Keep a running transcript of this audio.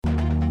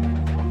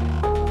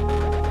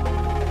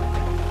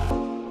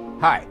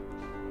Hi,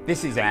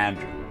 this is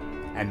Andrew,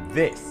 and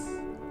this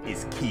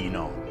is Keen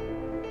On,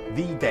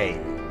 the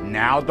daily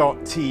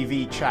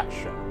Now.tv chat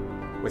show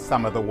with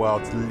some of the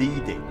world's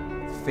leading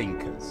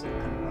thinkers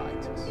and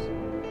writers.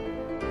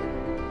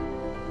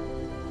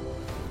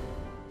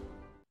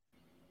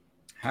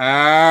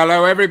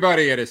 Hello,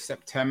 everybody. It is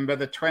September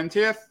the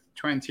 20th,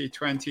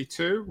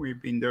 2022.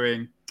 We've been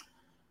doing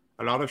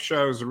a lot of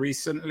shows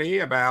recently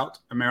about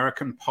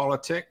American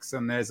politics,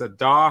 and there's a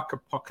dark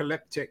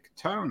apocalyptic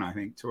tone, I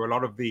think, to a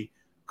lot of the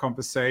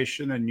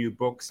conversation and new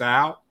books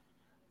out.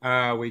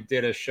 We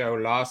did a show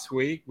last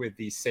week with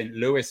the St.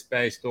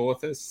 Louis-based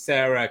author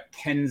Sarah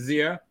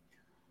Kendzior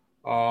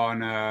on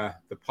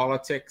the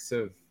politics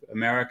of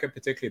America,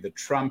 particularly the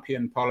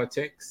Trumpian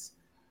politics.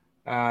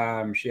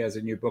 She has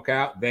a new book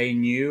out, They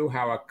Knew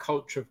How a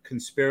Culture of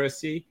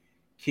Conspiracy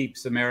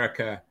Keeps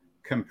America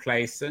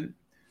Complacent.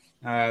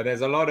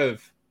 There's a lot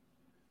of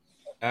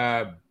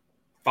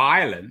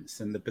violence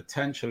and the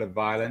potential of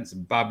violence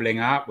bubbling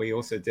up. We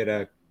also did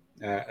a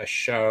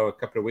show a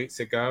couple of weeks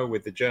ago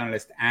with the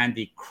journalist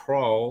Andy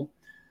Kroll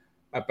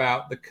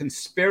about the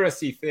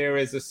conspiracy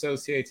theories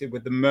associated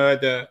with the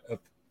murder of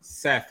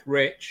Seth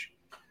Rich.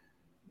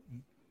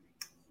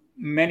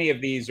 Many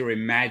of these are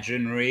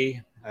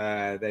imaginary.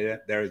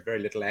 There is very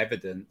little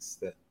evidence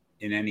that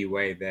in any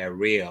way they're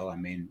real. I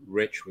mean,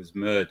 Rich was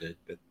murdered,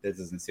 but there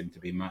doesn't seem to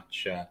be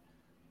much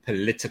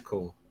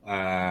political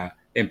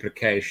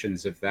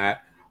implications of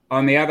that.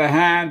 On the other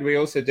hand, we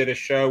also did a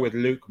show with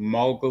Luke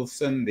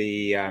Mogelson,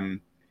 the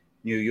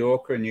New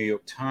Yorker and New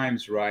York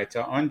Times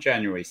writer, on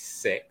January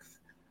 6th.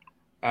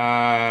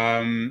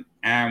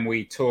 And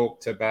we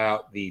talked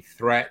about the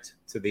threat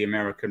to the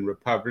American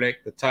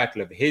Republic. The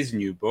title of his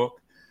new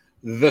book,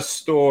 The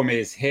Storm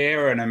is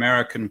Here, An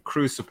American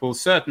Crucible,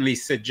 certainly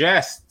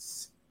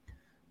suggests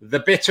the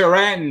bitter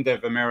end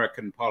of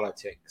American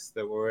politics,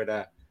 that we're at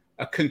a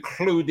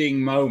concluding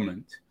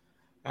moment.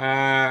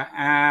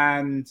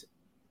 And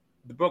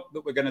the book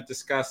that we're going to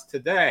discuss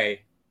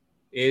today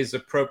is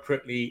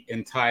appropriately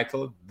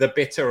entitled The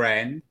Bitter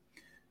End.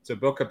 It's a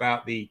book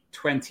about the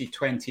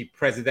 2020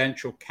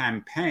 presidential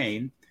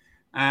campaign,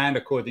 and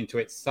according to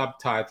its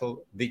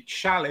subtitle, The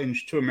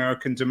Challenge to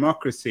American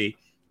Democracy.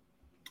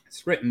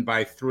 It's written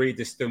by three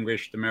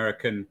distinguished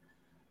American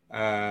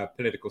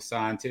political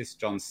scientists,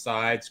 John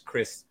Sides,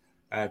 Chris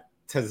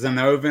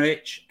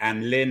Tazanovich,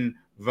 and Lynn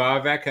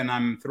Varvek, and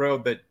I'm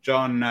thrilled that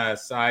John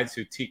Sides,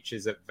 who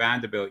teaches at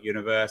Vanderbilt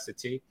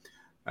University,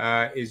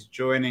 is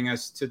joining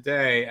us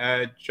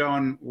today.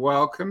 John,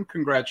 welcome.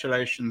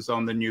 Congratulations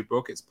on the new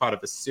book. It's part of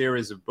a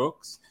series of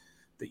books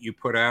that you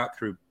put out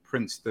through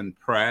Princeton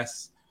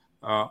Press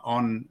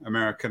on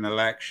American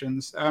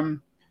elections.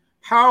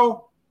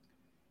 How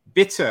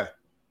bitter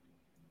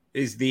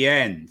is the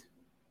end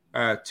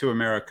to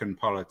American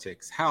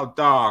politics? How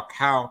dark,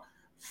 how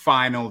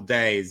final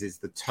days is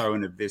the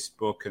tone of this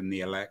book and the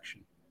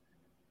election?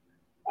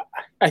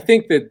 I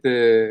think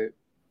that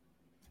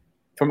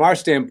from our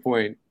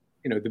standpoint,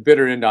 the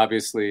bitter end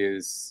obviously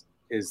is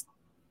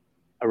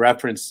a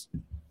reference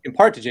in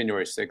part to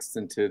January 6th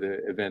and to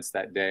the events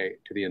that day,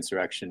 to the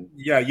insurrection.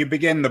 Yeah, you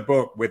begin the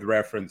book with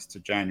reference to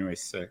January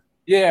 6th.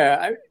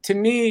 Yeah, to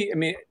me,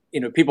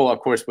 people, of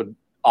course, would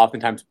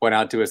oftentimes point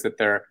out to us that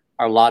there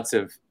are lots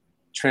of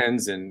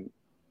trends and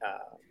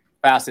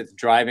facets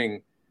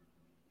driving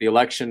the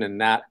election and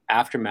that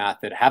aftermath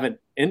that haven't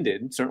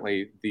ended.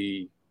 Certainly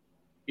the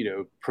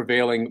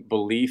prevailing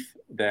belief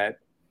that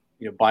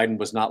Biden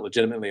was not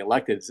legitimately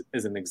elected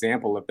is an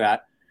example of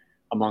that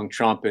among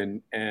Trump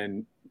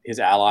and his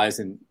allies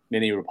and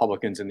many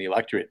Republicans in the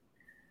electorate.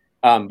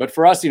 But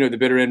for us, the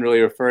bitter end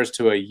really refers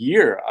to a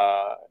year,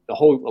 the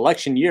whole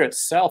election year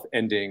itself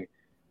ending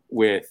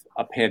with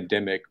a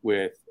pandemic,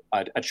 with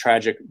a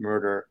tragic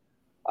murder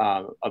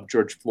of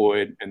George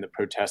Floyd and the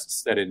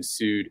protests that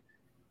ensued.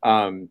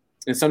 And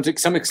to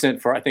some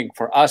extent,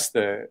 for us,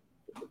 there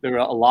are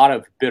a lot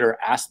of bitter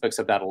aspects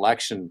of that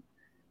election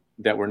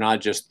that were not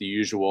just the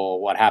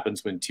usual what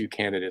happens when two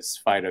candidates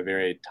fight a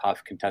very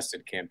tough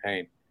contested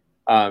campaign.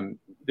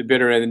 The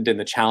bitter end and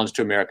the challenge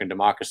to American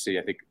democracy,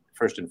 I think,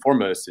 first and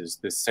foremost, is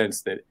this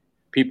sense that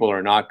people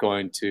are not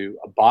going to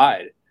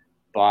abide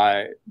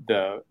by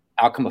the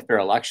outcome of fair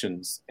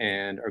elections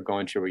and are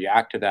going to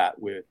react to that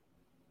with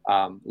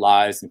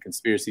lies and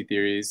conspiracy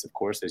theories, of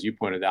course, as you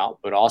pointed out,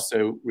 but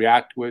also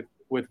react with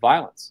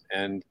violence.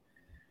 And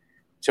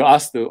to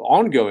us, the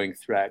ongoing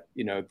threat,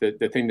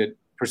 the thing that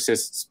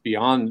persists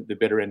beyond the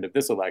bitter end of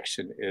this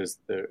election is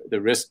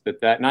the risk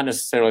that not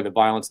necessarily the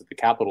violence at the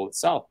Capitol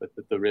itself, but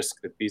the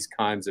risk that these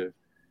kinds of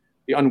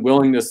the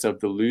unwillingness of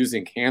the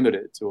losing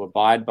candidate to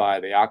abide by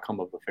the outcome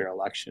of a fair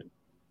election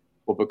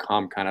will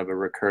become kind of a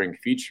recurring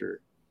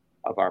feature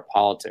of our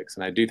politics.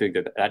 And I do think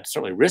that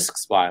certainly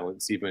risks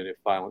violence, even if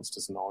violence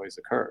doesn't always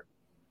occur.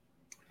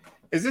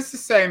 Is this the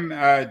same,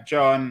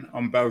 John,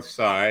 on both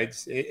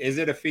sides? Is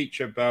it a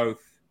feature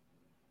both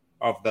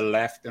of the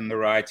left and the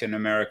right in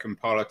American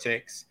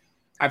politics?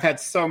 I've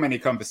had so many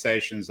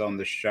conversations on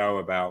the show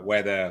about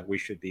whether we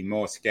should be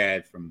more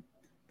scared from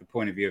the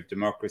point of view of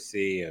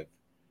democracy, of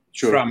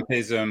Sure.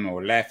 Trumpism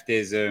or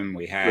leftism.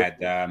 We had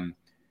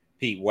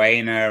Pete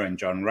Wehner and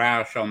John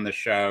Roush on the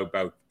show,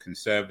 both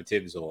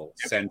conservatives or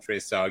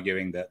centrists,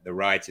 arguing that the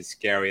right is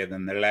scarier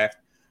than the left.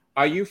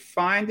 Are you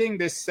finding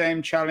this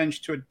same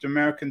challenge to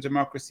American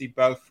democracy,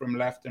 both from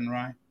left and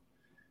right?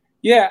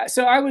 Yeah,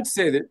 so I would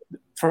say that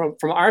from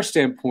our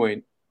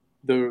standpoint,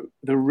 the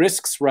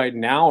risks right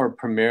now are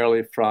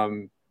primarily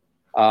from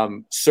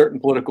certain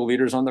political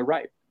leaders on the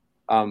right,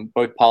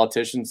 both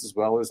politicians as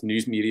well as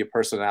news media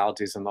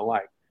personalities and the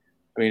like.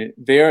 I mean,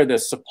 they are the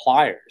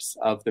suppliers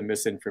of the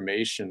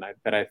misinformation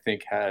that I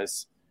think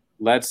has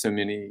led so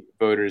many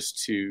voters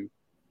to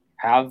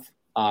have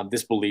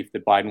this belief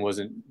that Biden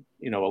wasn't,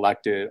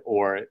 elected,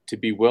 or to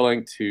be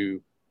willing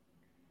to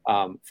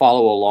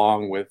follow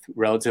along with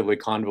relatively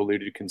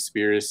convoluted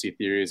conspiracy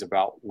theories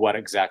about what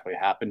exactly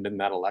happened in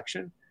that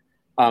election.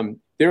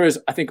 There is,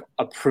 I think,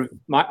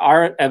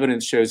 our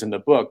evidence shows in the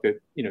book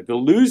that the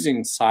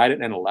losing side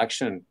in an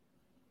election,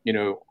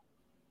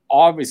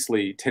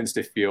 obviously tends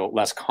to feel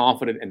less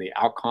confident in the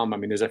outcome. I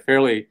mean, there's a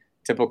fairly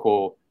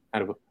typical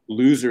kind of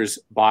loser's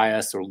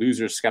bias or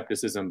loser's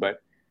skepticism.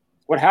 But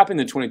what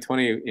happened in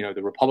 2020,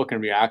 the Republican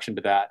reaction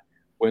to that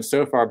went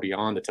so far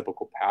beyond the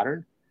typical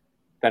pattern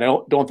that I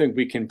don't think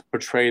we can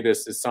portray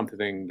this as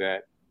something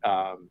that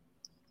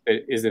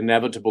is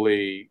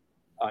inevitably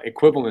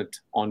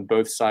equivalent on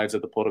both sides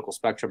of the political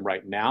spectrum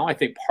right now. I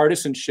think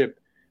partisanship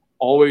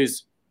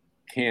always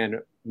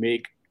can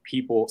make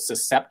people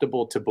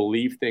susceptible to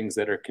believe things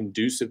that are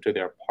conducive to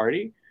their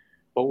party.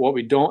 But what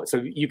we don't,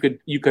 so you could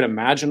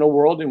imagine a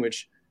world in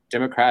which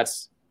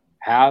Democrats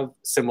have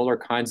similar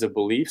kinds of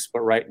beliefs.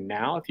 But right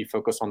now, if you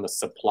focus on the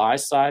supply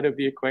side of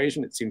the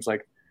equation, it seems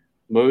like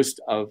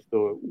most of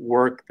the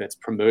work that's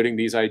promoting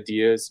these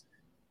ideas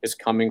is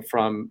coming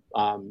from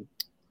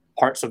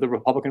parts of the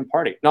Republican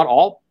Party. Not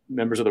all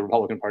members of the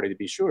Republican Party, to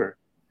be sure,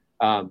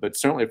 but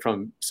certainly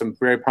from some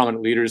very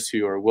prominent leaders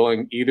who are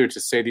willing either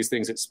to say these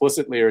things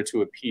explicitly or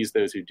to appease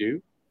those who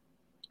do.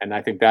 And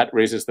I think that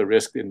raises the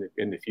risk in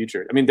the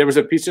future. I mean, there was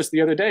a piece just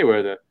the other day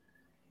where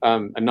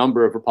a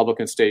number of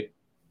Republican state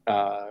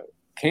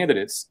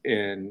candidates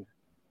in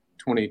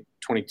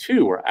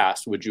 2022 were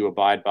asked, would you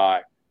abide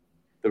by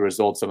the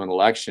results of an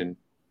election?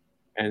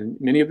 And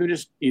many of them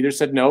just either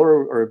said no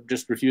or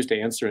just refused to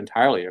answer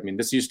entirely. I mean,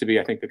 this used to be,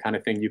 I think, the kind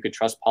of thing you could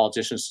trust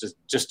politicians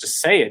just to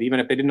say it, even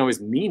if they didn't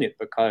always mean it,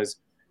 because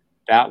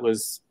that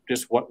was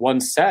just what one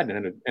said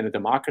in a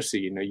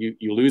democracy.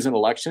 You lose an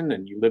election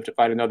and you live to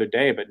fight another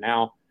day. But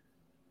now,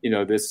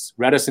 this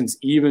reticence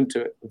even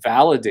to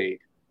validate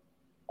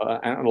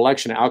an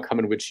election outcome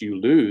in which you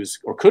lose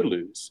or could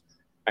lose,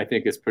 I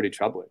think is pretty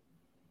troubling.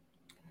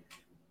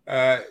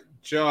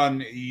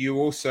 John, you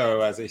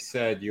also, as I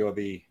said, you're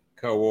the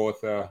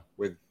co-author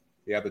with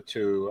the other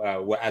two,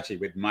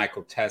 with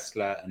Michael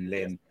Tesler and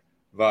Lynn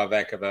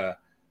Varvek of a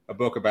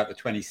book about the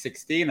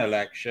 2016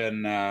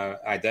 election,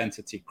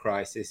 Identity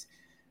Crisis.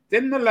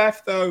 Didn't the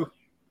left, though,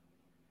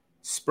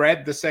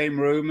 spread the same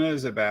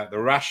rumors about the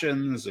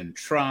Russians and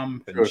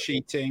Trump and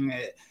cheating?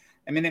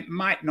 I mean, it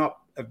might not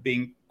have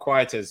been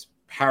quite as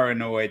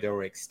paranoid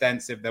or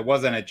extensive. There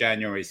wasn't a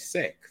January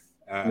 6th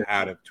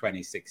out of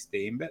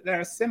 2016, but there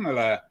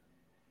are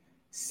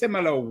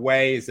similar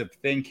ways of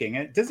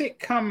thinking. Does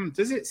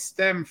it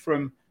stem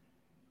from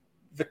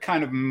the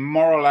kind of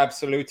moral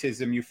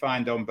absolutism you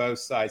find on both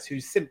sides, who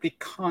simply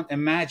can't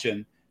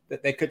imagine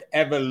that they could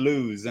ever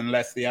lose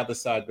unless the other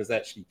side was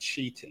actually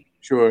cheating?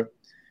 Sure.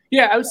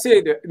 Yeah, I would say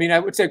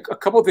a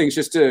couple of things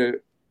just to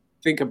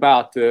think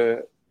about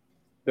the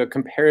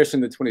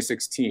comparison to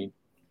 2016.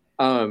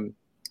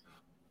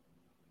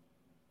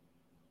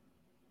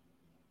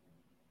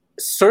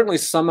 Certainly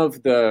some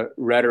of the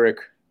rhetoric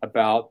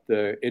about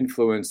the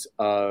influence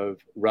of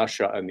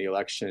Russia in the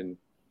election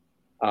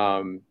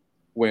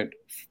went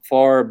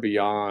far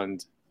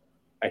beyond,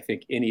 I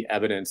think, any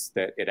evidence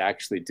that it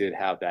actually did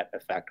have that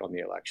effect on the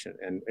election.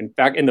 And in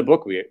fact, in the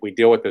book, we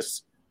deal with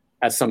this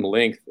at some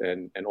length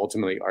and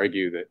ultimately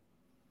argue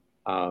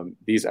that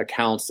these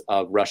accounts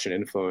of Russian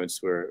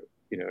influence were,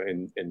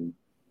 in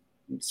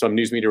some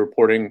news media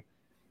reporting,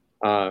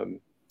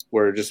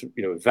 were just,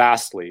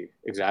 vastly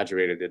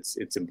exaggerated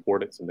its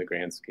importance in the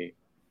grand scheme.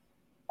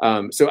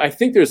 So I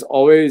think there's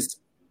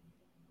always,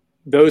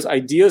 those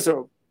ideas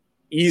are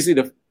easy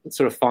to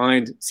sort of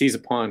seize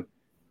upon.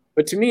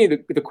 But to me,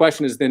 the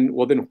question is then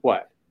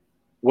what?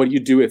 What do you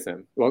do with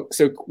them? Well,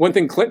 so one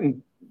thing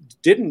Clinton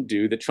didn't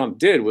do that Trump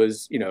did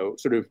was,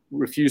 sort of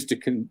refuse to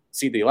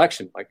concede the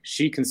election. Like,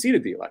 she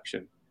conceded the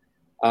election.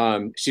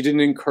 She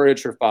didn't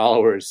encourage her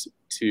followers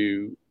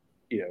to,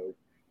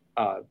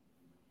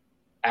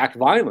 act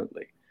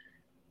violently.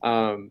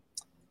 And,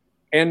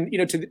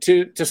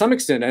 to some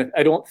extent,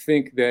 I don't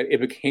think that it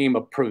became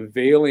a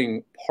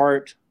prevailing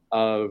part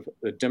of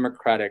the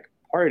Democratic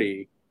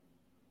Party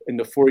in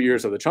the 4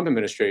 years of the Trump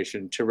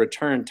administration to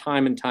return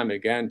time and time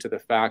again to the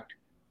fact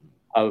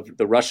of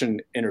the Russian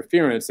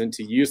interference and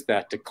to use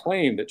that to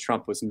claim that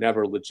Trump was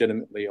never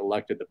legitimately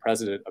elected the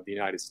president of the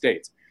United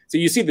States. So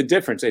you see the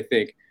difference, I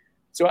think.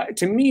 So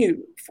to me,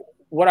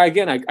 what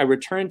I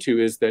return to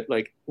is that,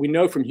 like, we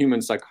know from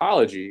human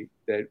psychology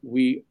that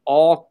we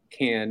all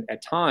can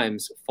at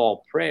times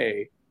fall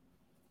prey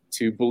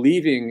to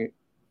believing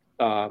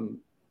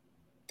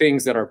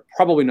things that are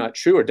probably not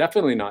true, or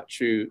definitely not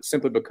true,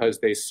 simply because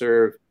they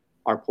serve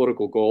our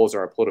political goals or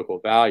our political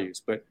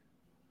values. But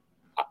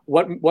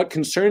what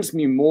concerns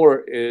me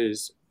more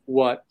is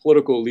what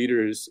political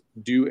leaders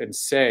do and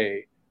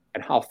say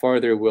and how far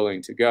they're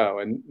willing to go.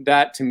 And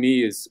that, to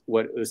me, is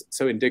what was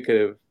so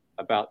indicative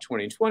about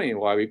 2020 and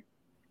why we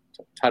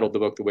titled the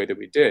book the way that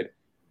we did,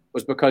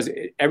 was because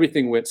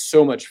everything went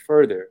so much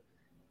further.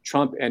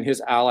 Trump and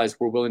his allies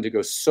were willing to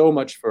go so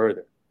much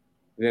further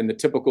than the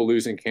typical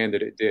losing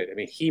candidate did. I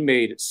mean, he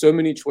made so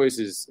many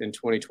choices in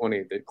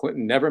 2020 that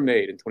Clinton never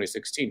made in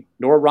 2016,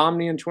 nor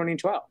Romney in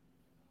 2012,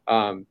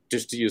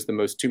 just to use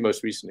the two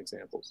most recent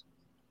examples.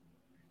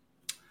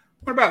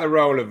 What about the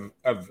role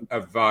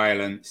of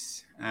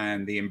violence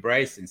and the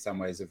embrace, in some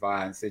ways, of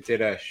violence? They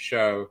did a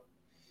show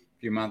a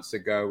few months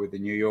ago with the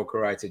New Yorker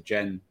writer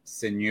Jen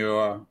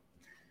Senor,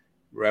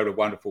 wrote a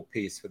wonderful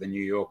piece for the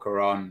New Yorker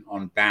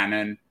on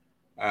Bannon,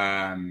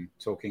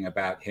 talking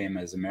about him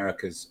as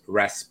America's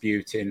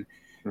Rasputin.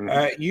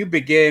 Mm-hmm. You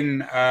begin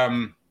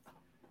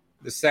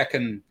the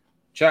second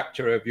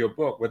chapter of your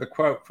book with a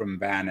quote from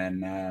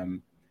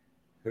Bannon,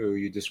 who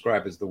you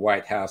describe as the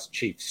White House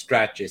chief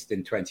strategist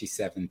in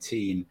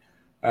 2017.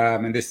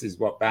 And this is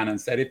what Bannon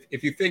said: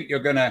 if you think you're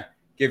going to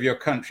give your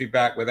country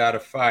back without a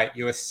fight,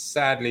 you are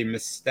sadly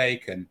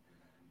mistaken.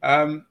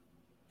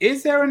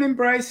 Is there an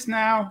embrace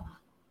now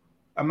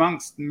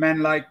amongst men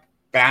like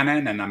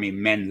Bannon, and I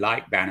mean men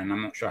like Bannon,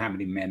 I'm not sure how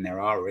many men there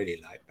are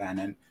really like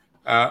Bannon,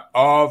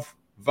 of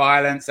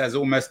violence as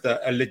almost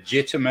a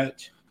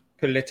legitimate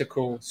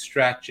political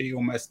strategy,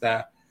 almost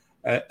a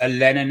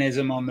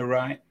Leninism on the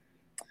right?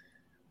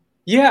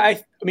 Yeah,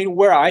 I mean,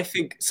 where I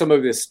think some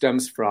of this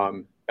stems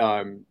from,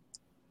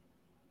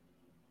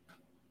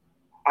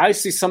 I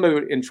see some of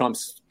it in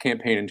Trump's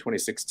campaign in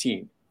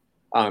 2016.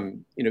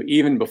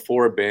 Even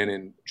before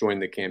Bannon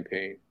joined the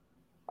campaign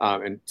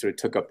and sort of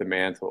took up the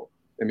mantle.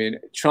 I mean,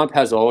 Trump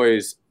has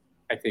always,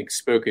 I think,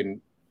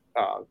 spoken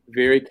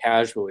very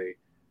casually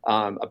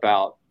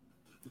about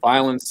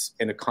violence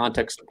in the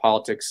context of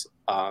politics.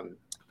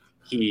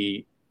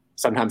 He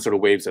sometimes sort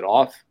of waves it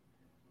off.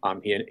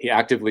 He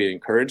actively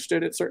encouraged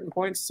it at certain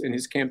points in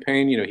his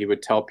campaign. He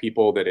would tell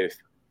people that if,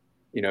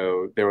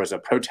 there was a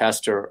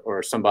protester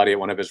or somebody at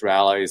one of his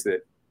rallies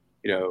that,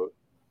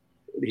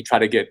 he tried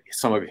to get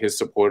some of his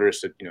supporters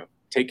to,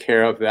 take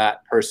care of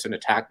that person,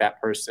 attack that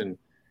person,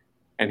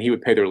 and he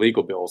would pay their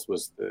legal bills,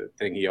 was the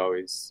thing he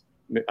always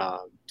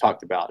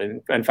talked about.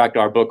 And in fact,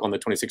 our book on the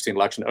 2016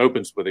 election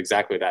opens with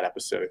exactly that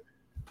episode,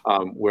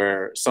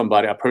 where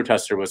a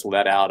protester was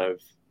let out of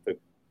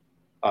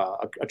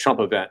a Trump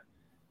event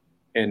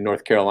in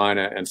North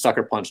Carolina and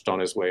sucker punched on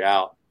his way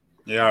out.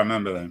 Yeah, I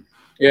remember that.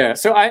 Yeah.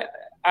 So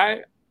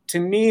to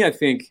me, I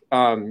think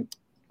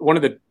one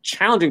of the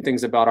challenging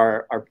things about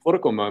our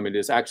political moment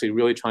is actually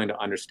really trying to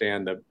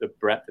understand the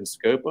breadth and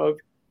scope of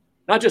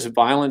not just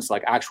violence,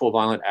 like actual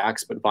violent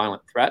acts, but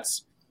violent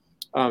threats.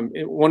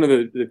 One of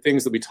the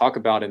things that we talk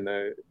about in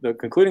the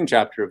concluding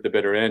chapter of The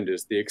Bitter End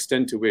is the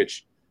extent to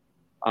which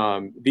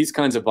these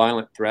kinds of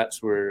violent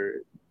threats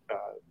were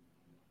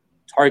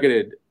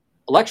targeted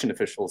election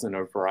officials in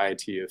a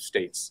variety of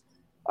states,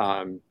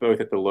 both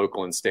at the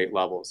local and state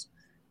levels.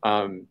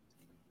 And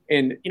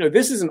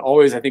this isn't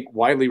always, I think,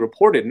 widely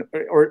reported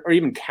or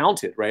even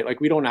counted, right? Like,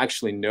 we don't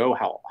actually know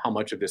how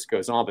much of this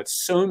goes on, but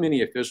so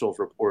many officials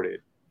reported,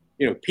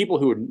 people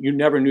who you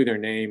never knew their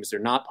names. They're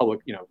not public,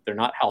 they're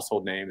not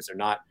household names. They're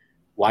not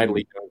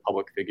widely known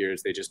public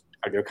figures.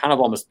 They're kind of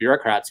almost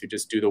bureaucrats who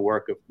just do the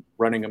work of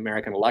running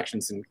American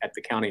elections at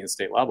the county and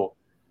state level.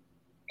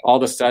 All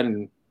of a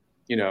sudden,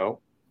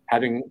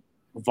 having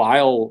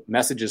vile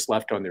messages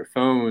left on their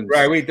phones.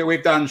 Right,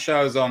 we've done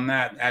shows on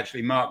that.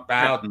 Actually, Mark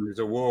Bowden, who's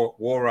a war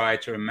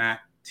writer, and Matt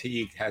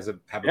Teague have a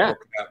book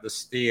about the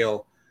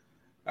Steele.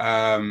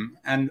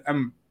 And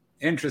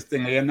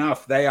interestingly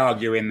enough, they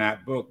argue in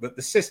that book that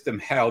the system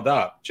held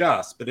up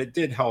but it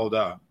did hold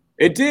up.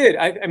 It did.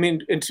 I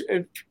mean,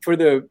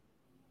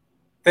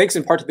 thanks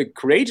in part to the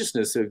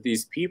courageousness of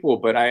these people,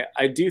 but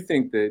I do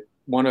think that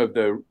one of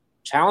the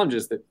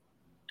challenges that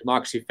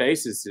democracy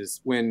faces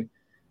is when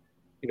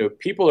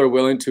people are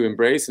willing to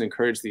embrace and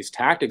encourage these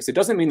tactics. It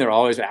doesn't mean they're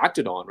always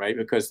acted on, right?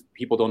 Because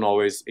people don't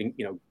always,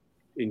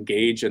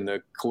 engage in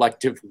the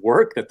collective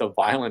work that the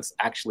violence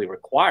actually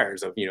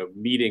requires of,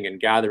 meeting and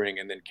gathering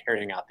and then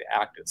carrying out the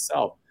act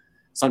itself.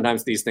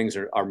 Sometimes these things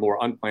are more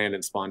unplanned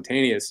and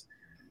spontaneous.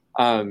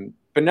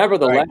 But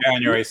nevertheless, like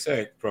January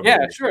 6th, probably.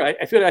 Yeah, sure.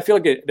 I feel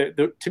like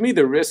to me,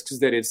 the risk is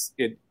that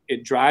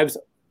it drives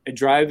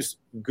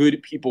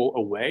good people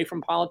away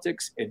from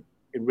politics. It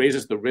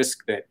raises the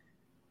risk that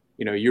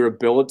your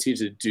ability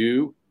to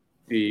do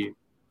the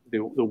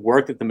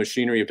work that the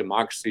machinery of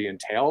democracy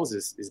entails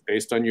is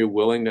based on your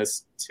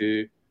willingness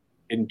to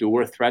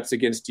endure threats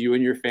against you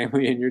and your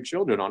family and your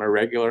children on a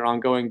regular,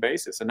 ongoing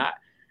basis. And I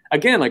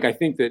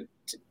think that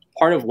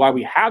part of why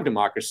we have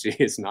democracy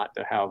is not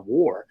to have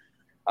war.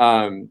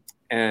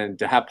 and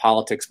to have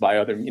politics by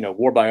other,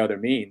 war by other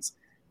means.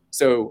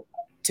 So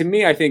to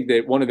me, I think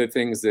that one of the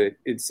things that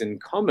it's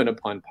incumbent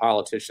upon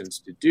politicians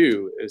to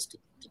do is to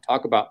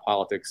talk about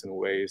politics in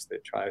ways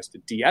that tries to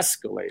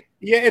de-escalate.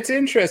 Yeah, it's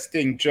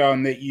interesting,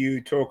 John, that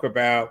you talk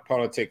about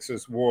politics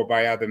as war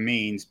by other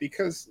means,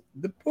 because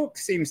the book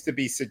seems to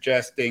be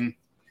suggesting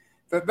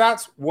that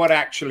that's what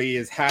actually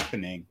is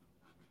happening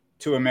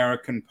to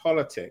American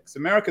politics.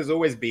 America's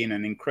always been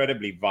an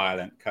incredibly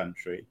violent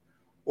country,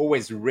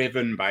 always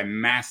riven by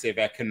massive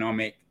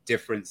economic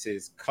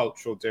differences,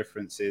 cultural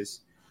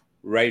differences,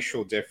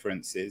 racial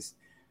differences.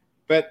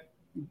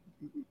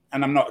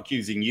 And I'm not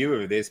accusing you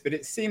of this, but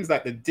it seems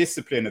like the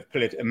discipline of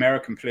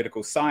American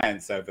political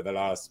science over the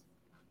last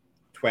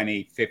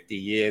 20, 50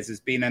 years has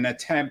been an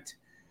attempt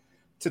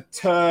to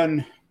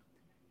turn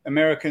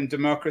American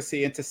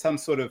democracy into some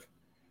sort of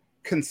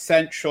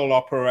consensual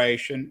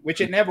operation,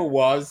 which it never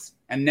was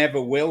and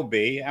never will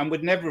be, and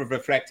would never have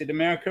reflected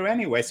America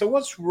anyway. So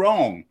what's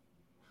wrong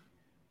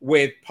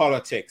with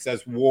politics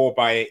as war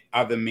by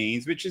other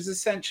means, which is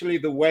essentially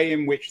the way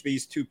in which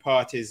these two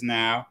parties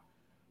now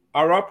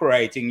are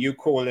operating? You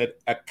call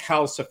it a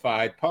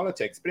calcified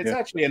politics, but it's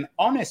actually an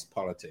honest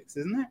politics,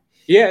 isn't it?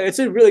 Yeah, it's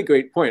a really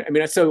great point. I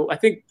mean, so I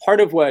think part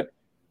of what,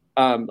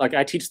 like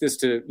I teach this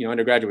to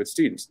undergraduate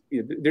students,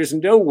 there's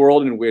no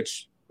world in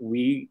which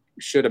we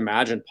should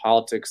imagine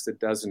politics that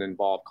doesn't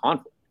involve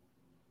conflict,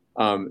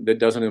 that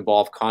doesn't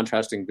involve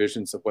contrasting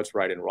visions of what's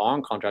right and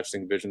wrong,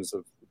 contrasting visions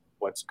of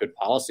what's good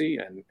policy,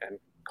 and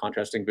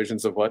contrasting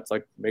visions of what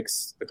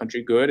makes the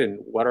country good and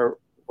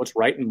what's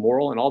right and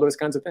moral and all those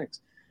kinds of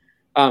things.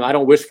 I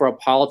don't wish for a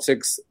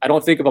politics. I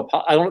don't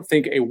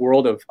think a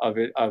world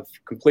of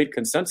complete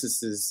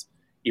consensus is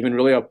even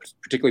really a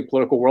particularly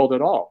political world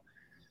at all.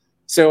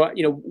 So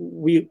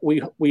we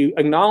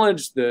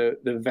acknowledge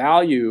the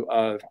value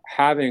of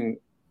having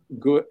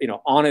good,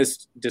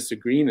 honest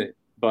disagreement,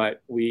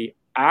 but we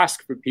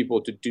ask for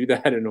people to do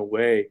that in a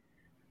way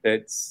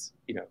that's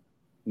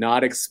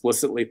not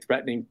explicitly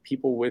threatening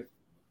people with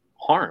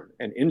harm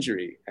and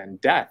injury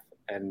and death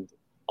and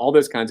all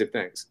those kinds of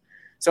things.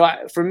 So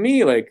for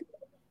me,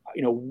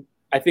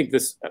 I think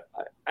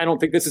I don't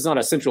think this is not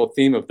a central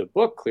theme of the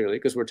book, clearly,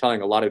 because we're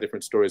telling a lot of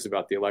different stories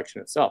about the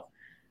election itself.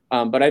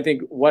 But I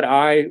think what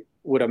I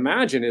would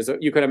imagine is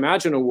that you could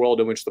imagine a world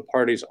in which the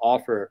parties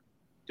offer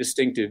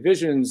distinctive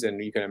visions,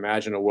 and you can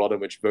imagine a world in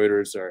which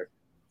voters are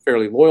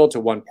fairly loyal to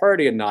one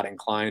party and not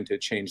inclined to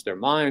change their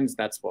minds.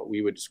 That's what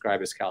we would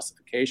describe as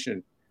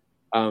calcification.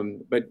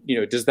 But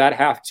does that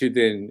have to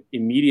then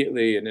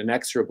immediately and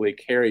inexorably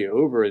carry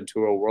over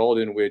into a world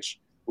in which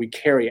we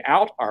carry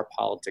out our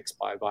politics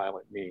by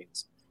violent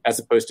means, as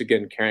opposed to,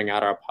 again, carrying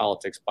out our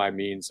politics by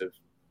means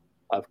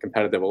of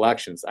competitive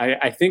elections?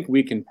 I think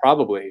we can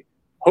probably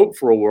hope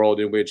for a world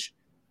in which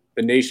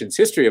the nation's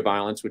history of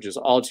violence, which is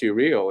all too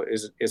real,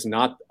 is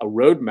not a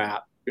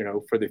roadmap,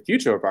 for the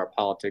future of our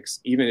politics,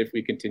 even if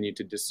we continue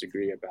to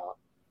disagree about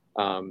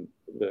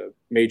the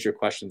major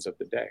questions of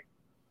the day.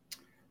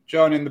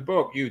 John, in the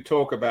book, you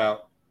talk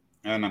about,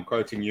 and I'm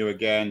quoting you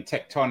again,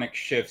 tectonic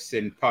shifts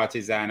in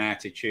partisan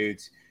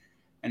attitudes.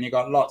 And you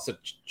got lots of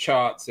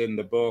charts in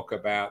the book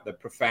about the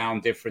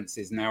profound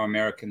differences now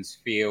Americans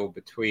feel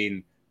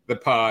between the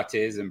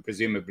parties, and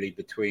presumably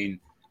between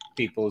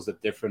peoples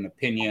of different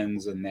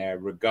opinions and their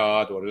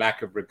regard or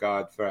lack of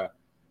regard for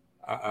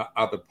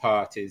other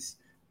parties.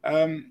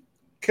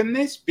 Can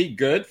this be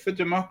good for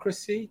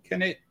democracy?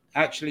 Can it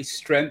actually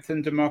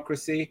strengthen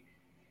democracy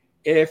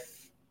if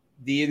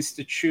the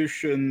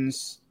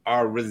institutions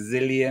are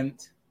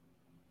resilient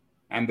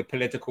and the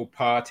political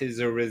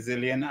parties are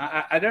resilient?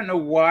 I don't know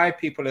why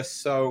people are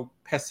so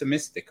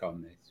pessimistic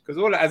on this,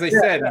 because as I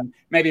said, and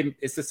maybe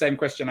it's the same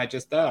question I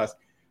just asked,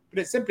 but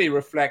it simply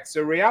reflects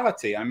a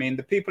reality. I mean,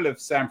 the people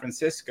of San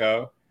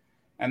Francisco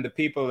and the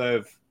people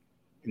of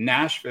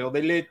Nashville,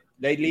 they lead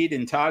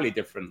entirely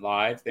different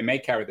lives. They may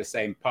carry the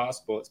same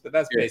passports, but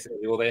that's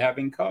basically all they have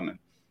in common.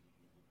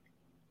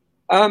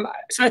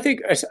 So I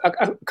think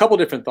a couple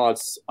different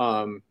thoughts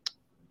on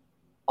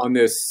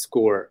this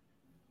score.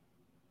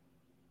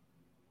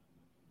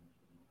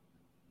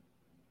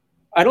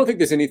 I don't think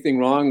there's anything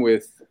wrong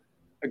with,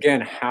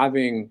 again,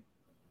 having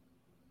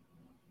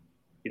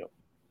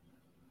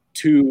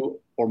two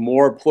or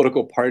more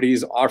political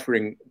parties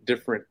offering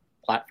different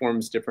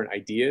platforms, different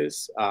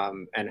ideas,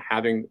 and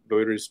having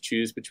voters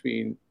choose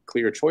between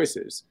clear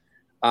choices.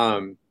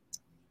 There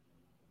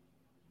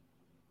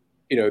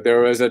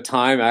was a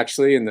time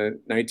actually in the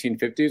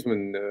 1950s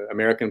when the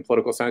American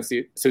Political Science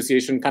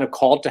Association kind of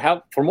called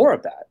for more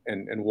of that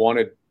and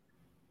wanted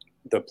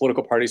the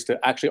political parties to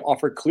actually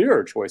offer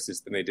clearer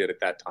choices than they did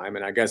at that time.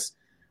 And I guess,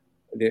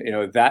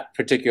 that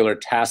particular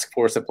task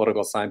force of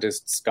political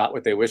scientists got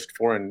what they wished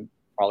for, and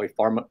probably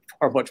far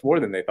much more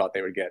than they thought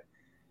they would get.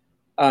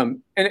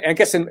 And I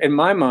guess in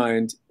my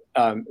mind,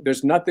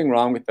 there's nothing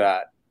wrong with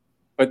that.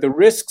 But the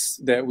risks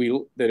that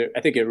I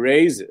think it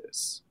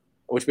raises,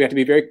 which we have to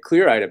be very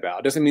clear-eyed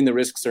about, doesn't mean the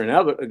risks are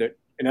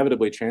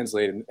inevitably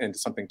translate into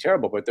something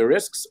terrible, but the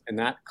risks in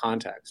that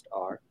context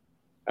are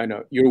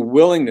your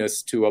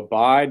willingness to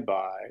abide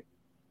by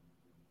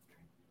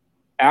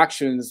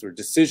actions or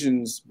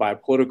decisions by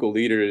political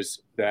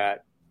leaders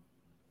that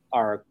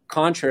are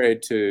contrary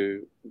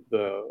to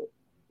the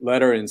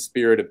letter and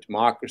spirit of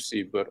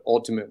democracy, but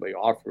ultimately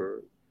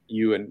offer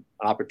you an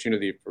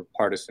opportunity for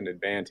partisan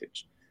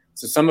advantage.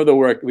 So some of the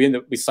work,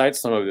 we cite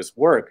some of this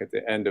work at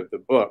the end of the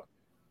book,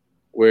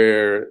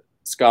 where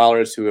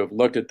scholars who have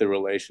looked at the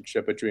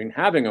relationship between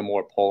having a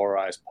more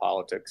polarized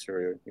politics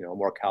or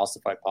more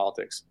calcified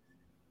politics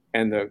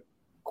and the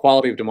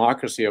quality of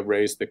democracy have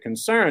raised the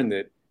concern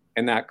that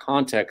in that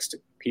context,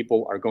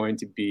 people are going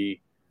to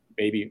be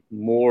maybe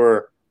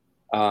more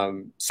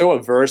so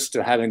averse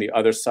to having the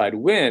other side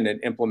win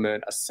and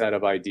implement a set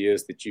of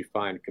ideas that you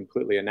find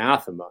completely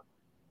anathema,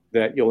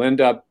 that you'll end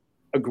up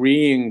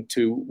agreeing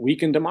to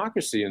weaken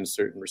democracy in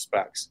certain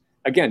respects.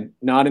 Again,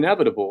 not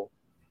inevitable,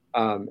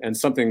 and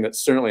something that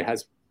certainly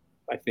has,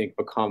 I think,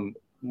 become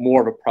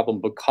more of a problem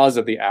because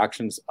of the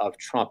actions of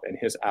Trump and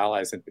his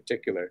allies in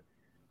particular.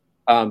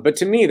 But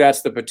to me,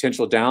 that's the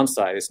potential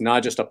downside. It's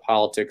not just a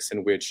politics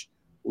in which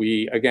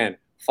we, again,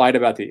 fight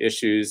about the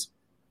issues.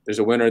 There's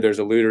a winner, there's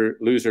a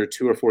loser.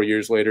 2 or 4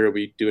 years later,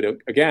 we do it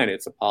again.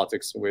 It's a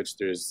politics in which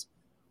there's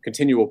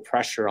continual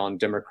pressure on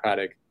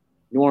democratic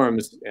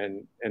norms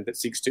and that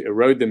seeks to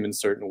erode them in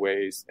certain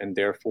ways and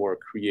therefore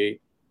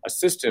create a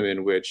system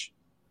in which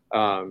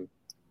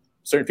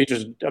certain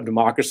features of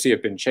democracy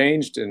have been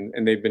changed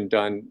and they've been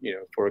done,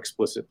 for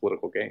explicit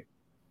political gain.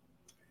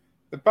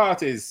 The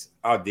parties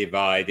are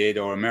divided,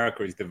 or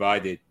America is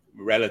divided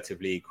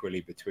relatively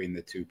equally between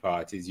the two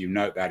parties. You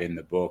note that in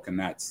the book, and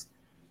that's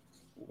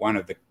one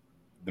of the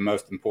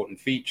most important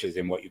features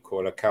in what you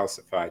call a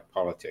calcified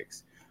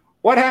politics.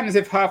 What happens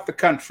if half the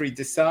country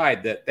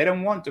decide that they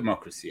don't want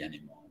democracy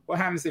anymore? What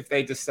happens if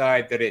they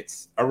decide that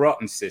it's a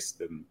rotten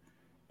system,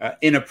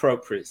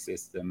 inappropriate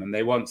system, and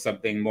they want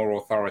something more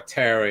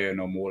authoritarian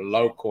or more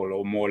local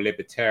or more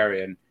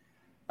libertarian?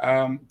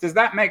 Does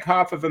that make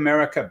half of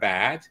America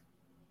bad?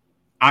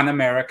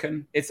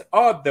 Un-American? It's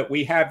odd that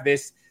we have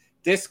this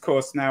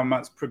discourse now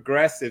amongst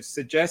progressives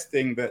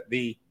suggesting that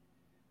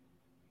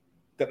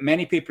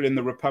many people in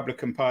the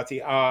Republican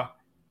Party are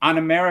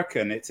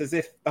un-American. It's as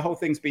if the whole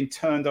thing's been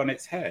turned on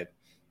its head.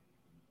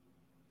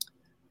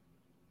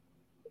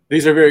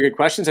 These are very good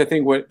questions. I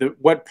think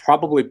what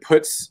probably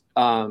puts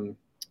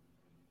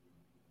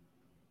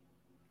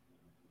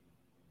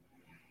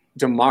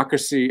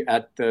democracy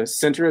at the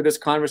center of this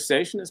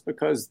conversation is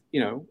because,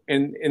 in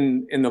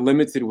the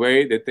limited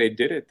way that they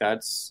did it,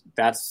 that's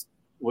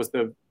was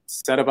the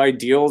set of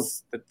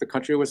ideals that the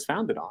country was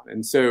founded on.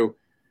 And so,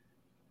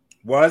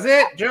 was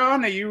it,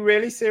 John? Are you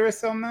really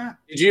serious on that?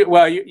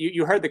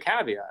 You heard the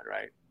caveat,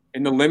 right?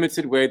 In the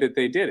limited way that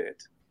they did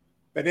it.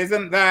 But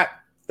isn't that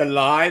the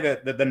lie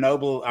that the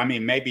noble,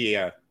 maybe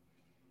a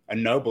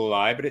noble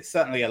lie, but it's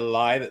certainly a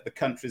lie that the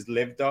country's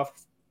lived off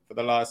for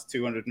the last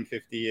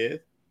 250 years?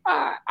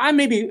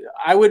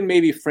 I wouldn't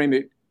maybe frame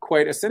it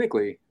quite as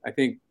cynically. I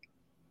think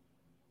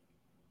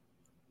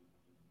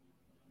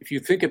if you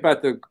think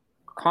about the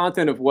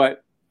content of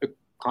what the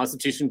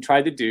Constitution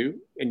tried to do,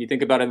 and you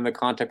think about it in the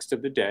context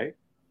of the day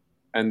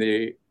and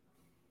the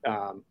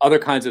other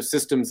kinds of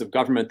systems of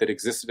government that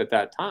existed at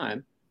that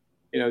time,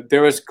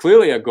 there was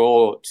clearly a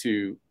goal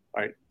to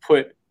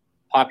put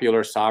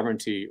popular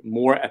sovereignty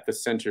more at the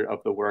center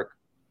of the work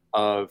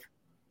of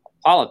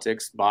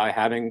politics by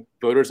having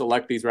voters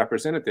elect these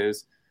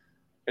representatives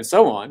and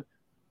so on.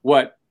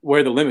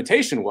 Where the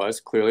limitation was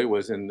clearly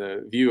was in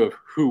the view of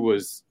who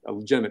was a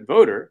legitimate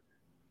voter,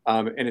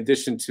 in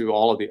addition to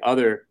all of the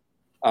other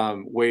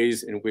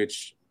ways in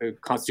which the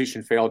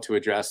Constitution failed to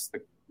address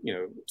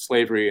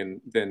slavery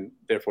and then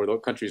therefore the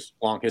country's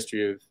long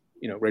history of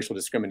racial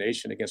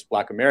discrimination against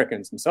Black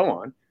Americans and so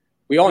on.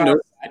 We all know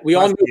that.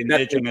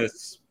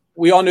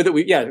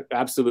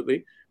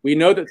 Absolutely. We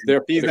know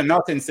that these are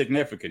not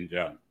insignificant,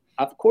 John.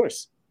 Of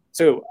course.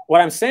 So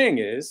what I'm saying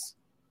is,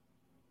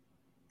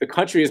 the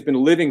country has been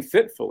living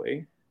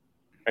fitfully,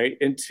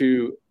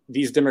 into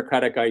these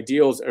democratic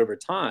ideals over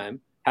time,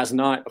 has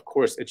not, of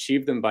course,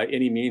 achieved them by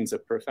any means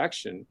of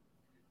perfection.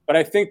 But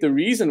I think the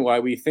reason why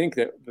we think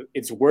that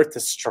it's worth to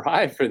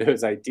strive for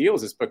those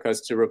ideals is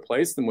because to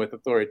replace them with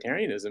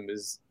authoritarianism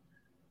is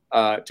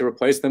to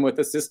replace them with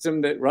a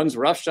system that runs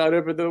roughshod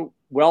over the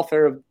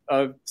welfare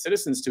of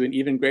citizens to an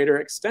even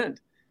greater extent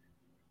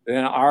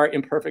than our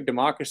imperfect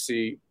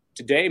democracy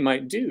today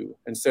might do.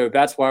 And so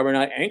that's why we're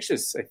not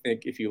anxious, I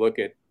think, if you look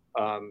at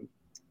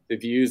the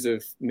views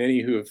of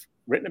many who have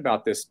written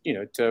about this,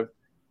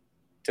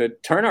 to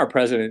turn our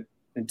president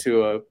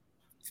into a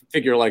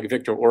figure like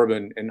Viktor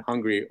Orban in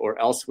Hungary or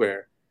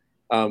elsewhere,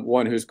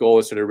 one whose goal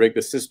is to rig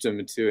the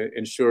system to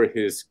ensure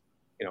his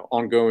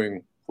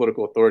ongoing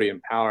political authority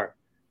and power.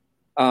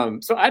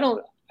 So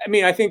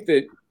I think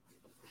that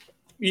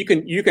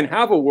you can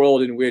have a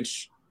world in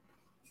which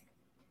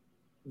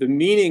the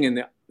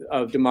meaning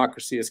of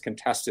democracy is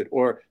contested,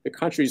 or the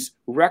country's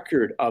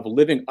record of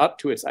living up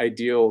to its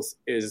ideals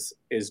is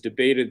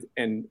debated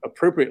and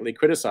appropriately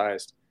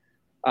criticized,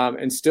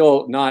 and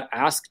still not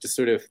asked to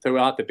sort of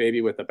throw out the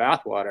baby with the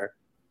bathwater.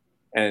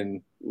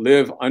 and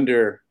live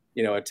under,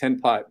 a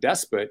 10-pot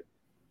despot,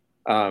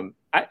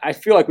 I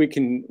feel like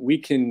we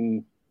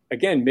can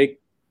again make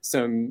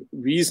some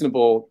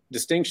reasonable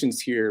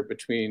distinctions here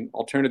between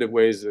alternative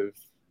ways of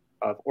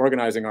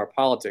organizing our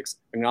politics,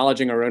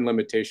 acknowledging our own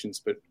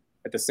limitations, but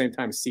at the same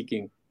time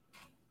seeking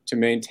to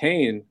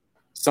maintain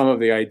some of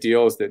the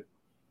ideals that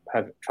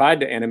have tried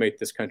to animate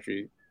this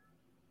country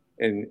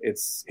in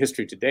its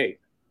history to date.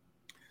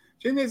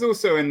 Do you think there's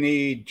also a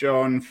need,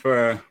 John,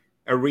 for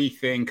a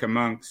rethink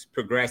amongst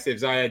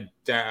progressives? I've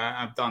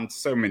done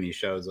so many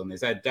shows on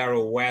this. I had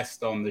Darrell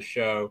West on the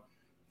show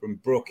from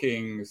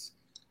Brookings.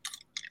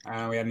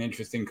 We had an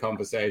interesting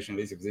conversation, at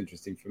least it was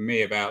interesting for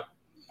me, about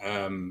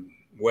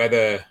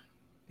whether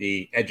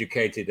the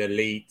educated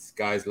elites,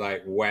 guys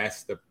like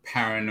West, are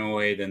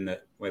paranoid and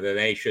whether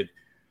they should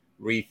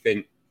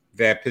rethink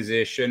their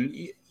position.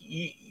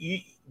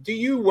 Do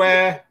you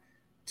wear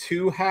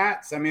two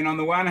hats? I mean, on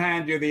the one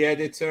hand, you're the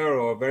editor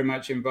or very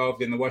much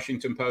involved in the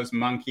Washington Post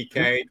Monkey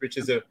Cage, which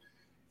is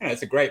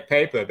it's a great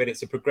paper, but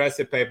it's a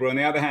progressive paper. On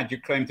the other hand,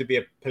 you claim to be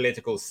a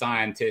political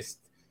scientist,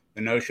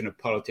 the notion of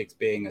politics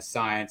being a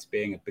science,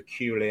 being a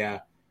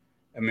peculiar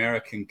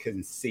American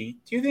conceit.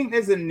 Do you think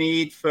there's a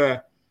need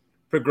for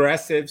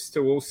progressives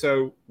to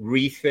also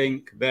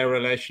rethink their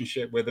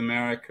relationship with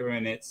America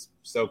and its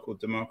so-called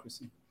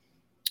democracy?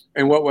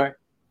 In what way?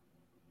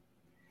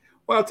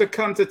 Well, to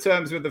come to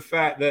terms with the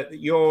fact that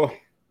you're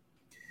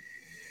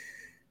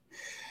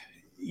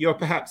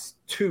perhaps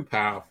too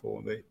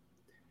powerful,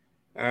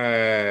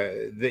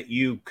 that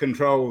you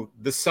control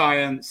the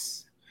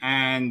science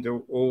and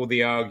all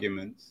the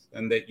arguments,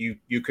 and that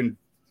you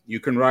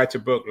can write a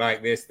book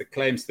like this that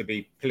claims to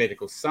be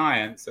political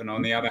science, and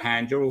on the other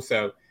hand, you're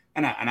also,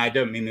 and I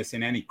don't mean this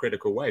in any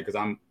critical way because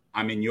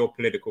I'm in your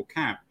political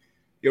camp,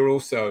 you're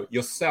also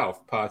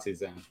yourself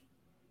partisan.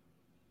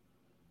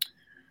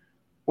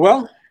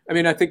 Well, I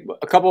mean, I think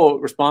a couple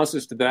of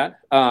responses to that.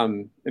 I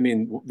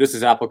mean, this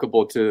is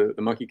applicable to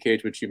the Monkey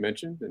Cage, which you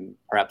mentioned, and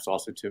perhaps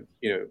also to,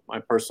 my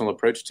personal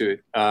approach to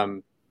it.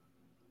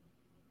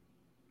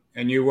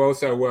 And you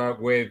also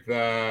work with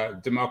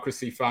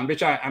Democracy Fund,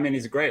 which I mean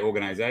is a great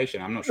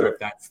organization. I'm not sure if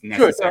that's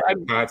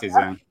necessarily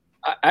partisan.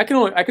 I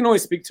can only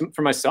speak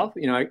for myself.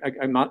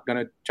 I'm not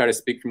going to try to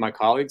speak for my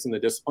colleagues in the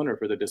discipline or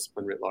for the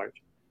discipline writ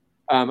large.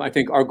 I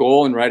think our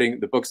goal in writing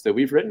the books that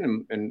we've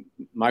written, and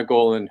my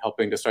goal in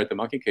helping to start the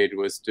Monkey Cage,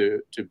 was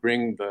to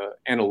bring the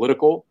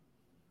analytical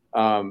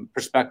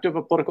perspective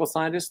of political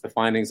scientists, the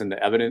findings and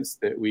the evidence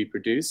that we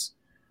produce.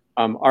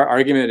 Our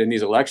argument in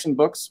these election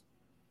books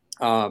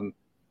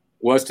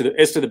is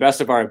to the best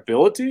of our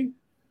ability,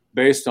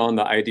 based on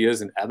the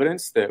ideas and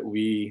evidence that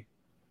we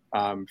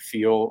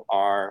feel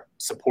are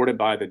supported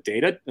by the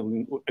data,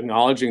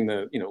 acknowledging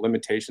the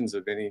limitations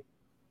of any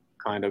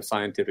kind of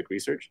scientific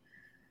research.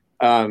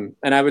 And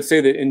I would say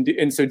that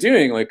in so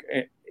doing,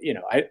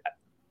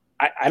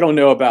 I don't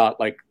know about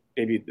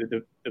maybe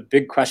the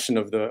big question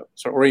of the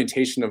sort of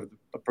orientation of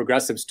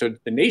progressives to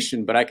the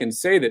nation, but I can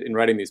say that in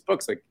writing these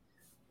books,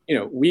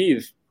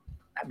 we've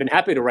been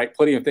happy to write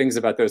plenty of things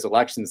about those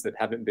elections that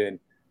haven't been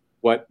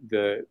what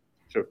the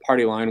sort of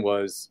party line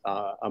was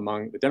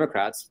among the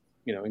Democrats,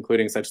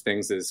 including such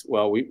things as,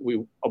 well,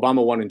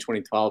 Obama won in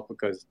 2012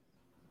 because,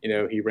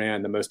 he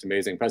ran the most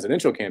amazing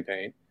presidential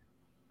campaign.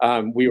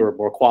 We were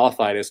more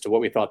qualified as to what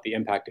we thought the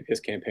impact of his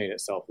campaign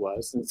itself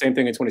was. And same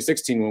thing in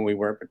 2016, when we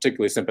weren't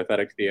particularly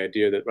sympathetic to the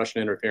idea that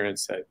Russian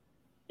interference had,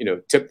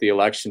 tipped the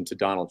election to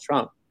Donald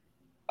Trump.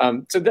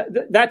 So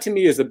that to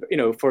me is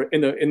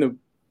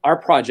our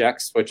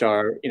projects, which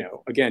are,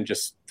 again,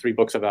 just 3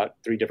 books about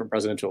 3 different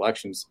presidential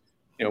elections.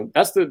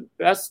 That's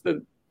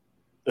the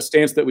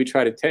stance that we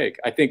try to take.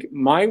 I think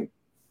my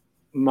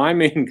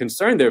main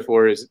concern,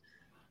 therefore, is,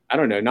 I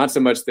don't know, not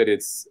so much that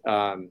it's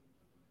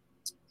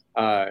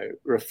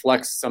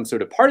reflects some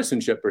sort of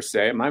partisanship per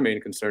se. My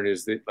main concern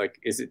is that,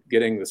 is it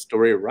getting the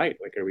story right?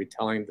 Are we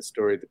telling the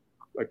story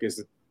that,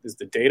 is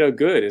the data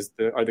good?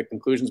 Are the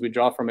conclusions we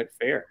draw from it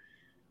fair?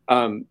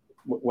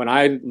 When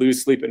I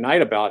lose sleep at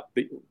night about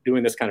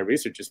doing this kind of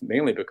research, it's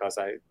mainly because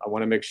I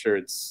want to make sure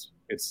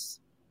it's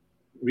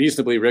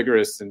reasonably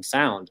rigorous and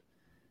sound.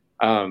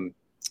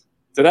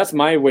 So that's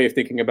my way of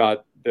thinking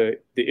about the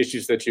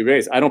issues that you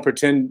raise. I don't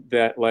pretend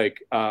that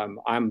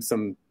I'm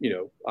some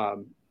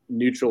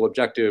neutral,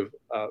 objective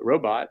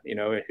robot,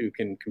 who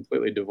can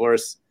completely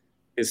divorce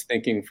his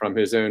thinking from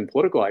his own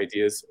political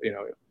ideas,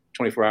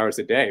 24 hours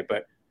a day.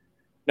 But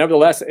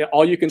nevertheless,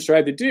 all you can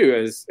strive to do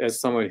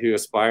as someone who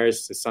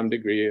aspires to some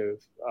degree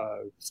of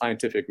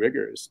scientific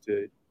rigor is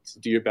to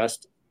do your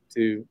best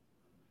to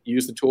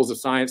use the tools of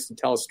science to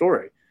tell a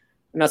story.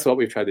 And that's what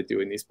we've tried to do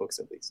in these books,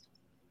 at least.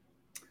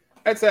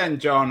 Let's end,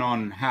 John,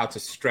 on how to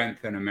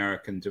strengthen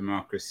American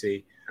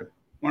democracy.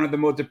 One of the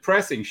more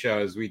depressing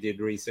shows we did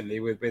recently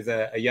with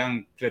a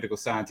young political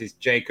scientist,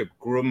 Jacob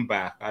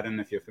Grumbach. I don't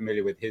know if you're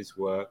familiar with his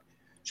work,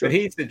 sure. But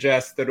he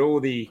suggests that all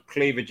the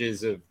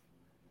cleavages of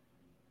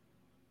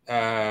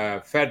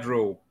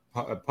federal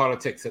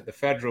politics at the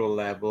federal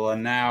level are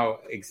now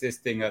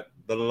existing at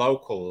the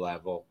local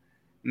level.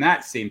 And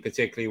that seemed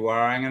particularly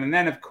worrying. And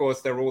then, of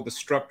course, there are all the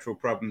structural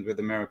problems with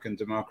American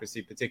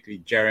democracy,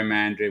 particularly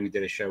gerrymandering. We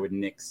did a show with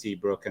Nick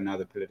Seabrook,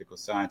 another political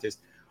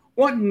scientist.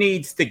 What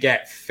needs to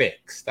get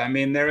fixed? I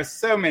mean, there are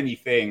so many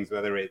things,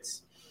 whether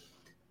it's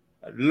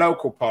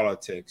local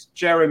politics,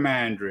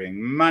 gerrymandering,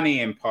 money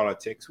in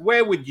politics.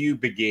 Where would you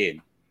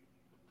begin?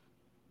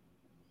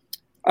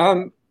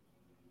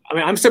 I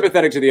mean, I'm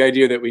sympathetic to the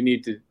idea that we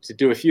need to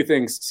do a few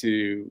things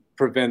to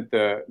prevent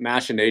the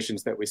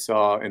machinations that we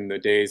saw in the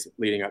days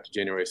leading up to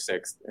January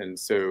 6th. And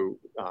so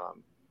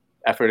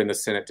effort in the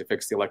Senate to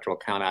fix the Electoral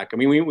Count Act. I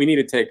mean, we need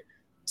to take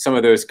some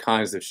of those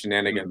kinds of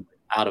shenanigans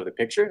out of the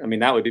picture. I mean,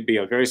 that would be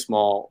a very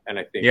small and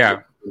I think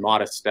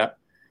modest step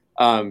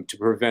to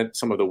prevent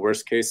some of the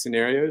worst case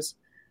scenarios.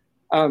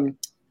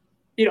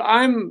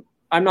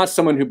 I'm not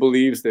someone who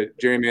believes that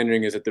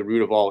gerrymandering is at the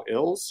root of all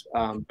ills,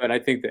 but I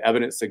think the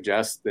evidence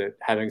suggests that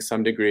having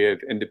some degree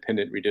of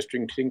independent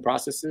redistricting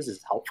processes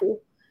is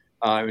helpful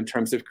in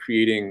terms of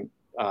creating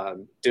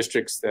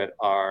districts that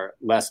are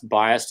less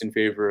biased in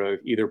favor of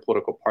either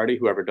political party,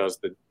 whoever does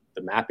the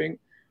mapping,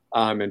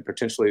 and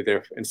potentially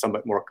they're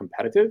somewhat more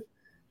competitive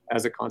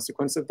as a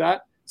consequence of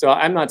that. So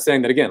I'm not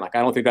saying that, again, like I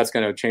don't think that's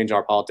going to change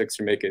our politics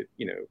or make it,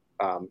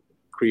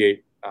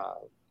 create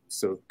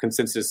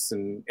consensus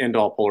and end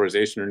all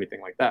polarization or anything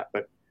like that.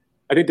 But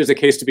I think there's a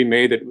case to be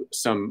made that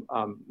some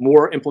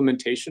more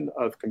implementation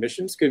of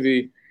commissions could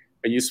be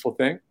a useful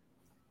thing.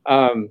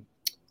 I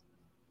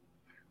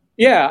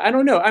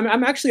don't know.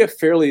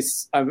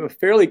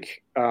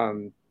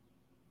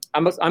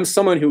 I'm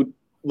someone who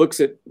looks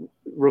at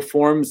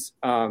reforms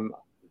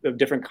of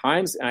different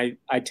kinds. And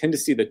I tend to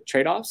see the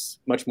trade-offs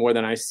much more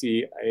than I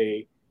see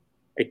a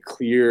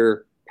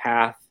clear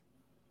path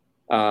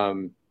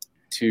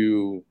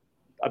to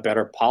a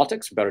better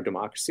politics, better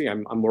democracy.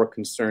 I'm more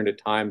concerned at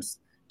times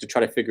to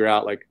try to figure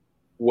out like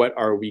what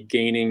are we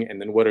gaining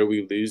and then what are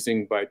we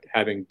losing by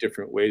having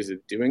different ways of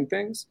doing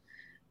things.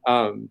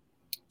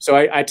 So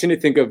I tend to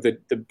think of the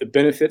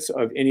benefits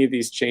of any of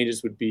these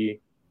changes would be,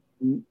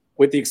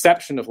 with the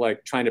exception of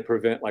like trying to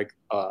prevent like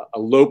a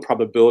low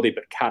probability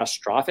but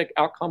catastrophic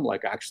outcome,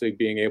 like actually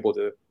being able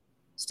to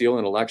steal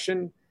an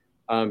election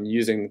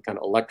using kind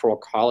of electoral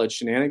college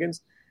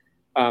shenanigans.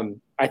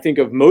 I think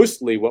of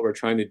mostly what we're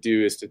trying to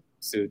do is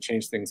to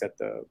change things at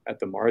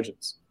the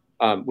margins,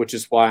 which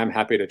is why I'm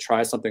happy to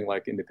try something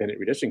like independent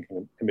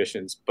redistricting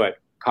commissions, but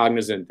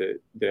cognizant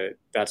that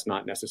that's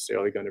not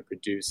necessarily going to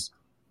produce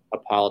a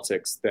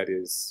politics that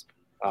is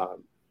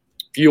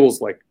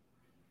feels like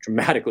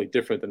dramatically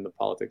different than the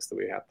politics that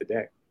we have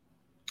today.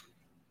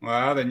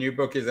 Well, the new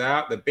book is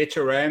out, The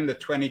Bitter End, the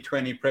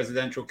 2020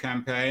 Presidential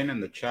Campaign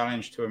and the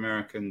Challenge to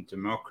American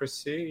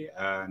Democracy,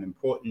 an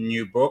important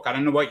new book. I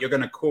don't know what you're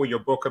going to call your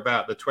book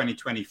about the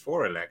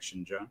 2024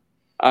 election, John.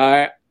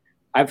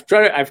 I've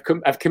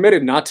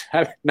committed not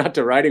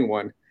to writing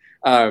one,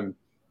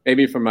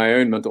 maybe for my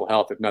own mental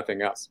health, if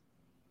nothing else.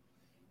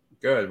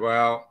 Good.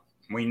 Well,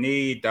 we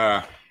need,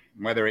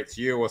 whether it's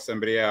you or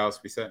somebody else,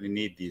 we certainly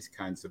need these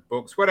kinds of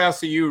books. What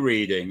else are you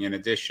reading in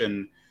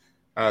addition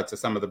to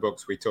some of the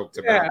books we talked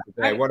about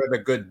today? What are the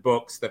good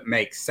books that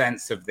make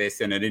sense of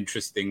this in an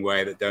interesting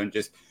way that don't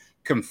just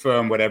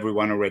confirm what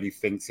everyone already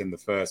thinks in the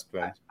first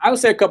place? I would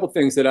say a couple of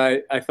things that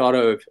I thought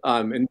of,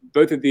 and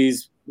both of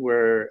these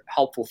were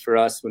helpful for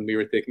us when we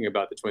were thinking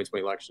about the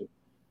 2020 election.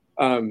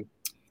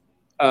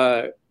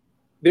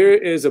 There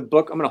is a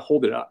book, I'm going to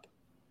hold it up.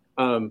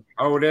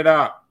 Hold it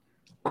up.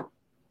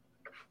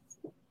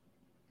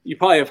 You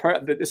probably have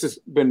heard that this has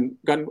gotten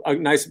a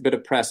nice bit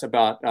of press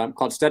about,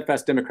 called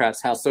Steadfast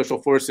Democrats, How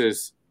Social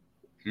Forces.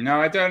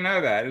 No, I don't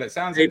know that. It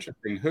sounds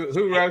interesting.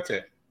 Who wrote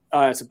it?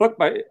 It's a book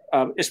by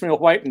Ishmael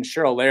White and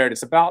Cheryl Laird.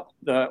 It's about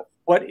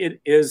what it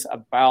is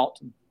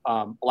about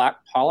Black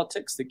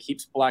politics that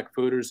keeps Black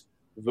voters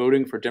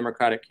voting for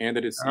Democratic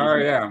candidates. Oh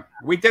yeah,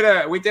 we did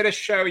a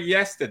show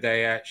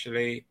yesterday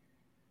actually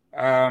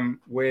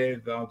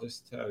with, I'll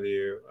just tell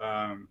you,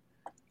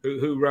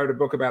 who wrote a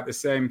book about the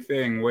same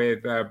thing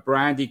with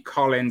Brandy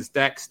Collins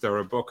Dexter,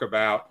 a book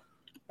about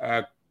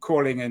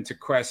calling into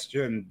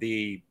question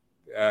the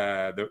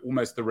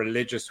almost the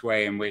religious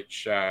way in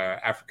which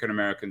African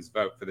Americans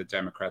vote for the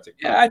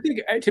Democratic Party. Yeah, I think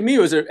to me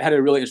it had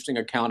a really interesting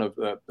account of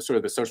sort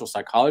of the social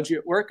psychology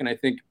at work, and I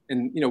think,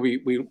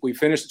 we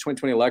finished the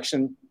 2020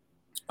 election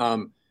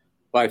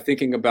by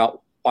thinking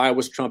about why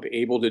was Trump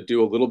able to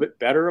do a little bit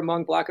better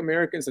among Black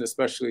Americans and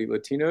especially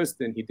Latinos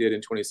than he did in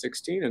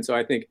 2016, and so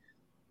I think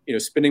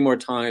spending more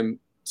time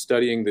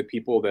studying the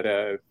people that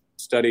have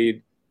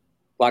studied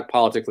Black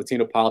politics,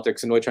 Latino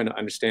politics, and really trying to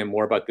understand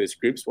more about these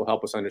groups will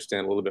help us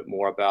understand a little bit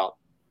more about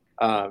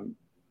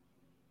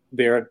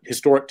their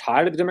historic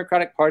tie to the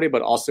Democratic Party,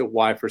 but also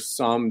why for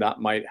some that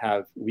might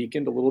have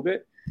weakened a little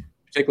bit,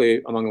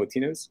 particularly among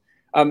Latinos.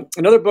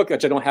 Another book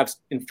which I don't have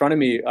in front of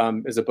me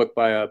is a book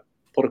by a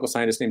political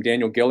scientist named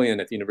Daniel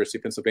Gillian at the University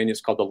of Pennsylvania. It's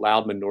called The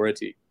Loud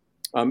Minority.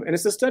 And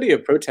it's a study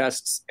of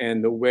protests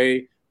and the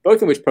way,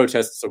 both in which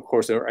protests, of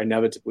course, are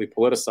inevitably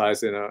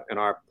politicized in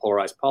our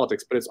polarized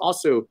politics, but it's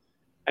also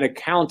an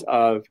account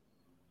of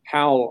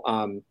how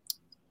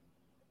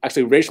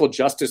actually racial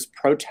justice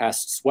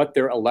protests, what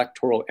their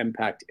electoral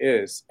impact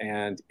is.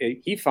 And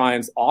he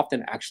finds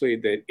often actually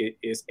that it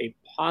is a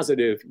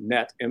positive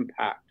net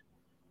impact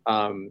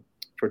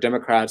for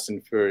Democrats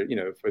and for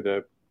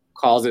the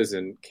causes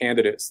and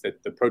candidates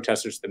that the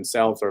protesters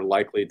themselves are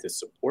likely to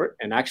support.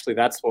 And actually,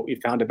 that's what we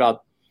found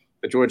about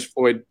the George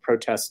Floyd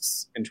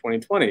protests in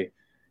 2020.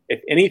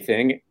 If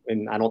anything,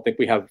 and I don't think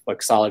we have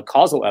like solid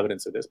causal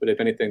evidence of this, but if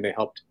anything, they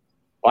helped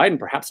Biden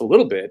perhaps a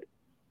little bit,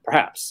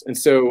 perhaps. And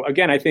so,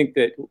 again, I think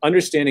that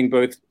understanding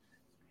both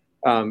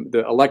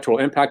the electoral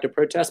impact of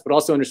protests, but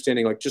also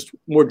understanding like just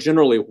more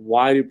generally,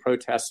 why do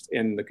protests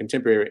in the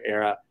contemporary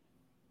era,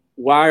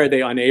 why are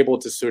they unable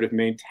to sort of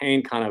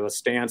maintain kind of a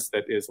stance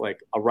that is like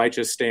a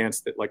righteous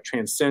stance that like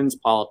transcends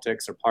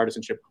politics or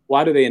partisanship?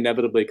 Why do they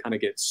inevitably kind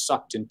of get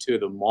sucked into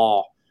the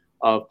maw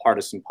of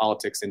partisan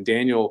politics? And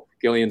Daniel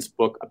Gillian's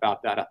book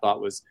about that, I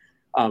thought, was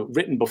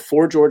written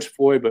before George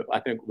Floyd, but I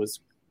think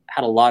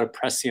had a lot of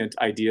prescient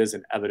ideas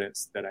and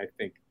evidence that I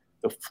think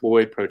the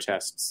Floyd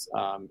protests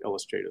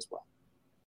illustrate as well.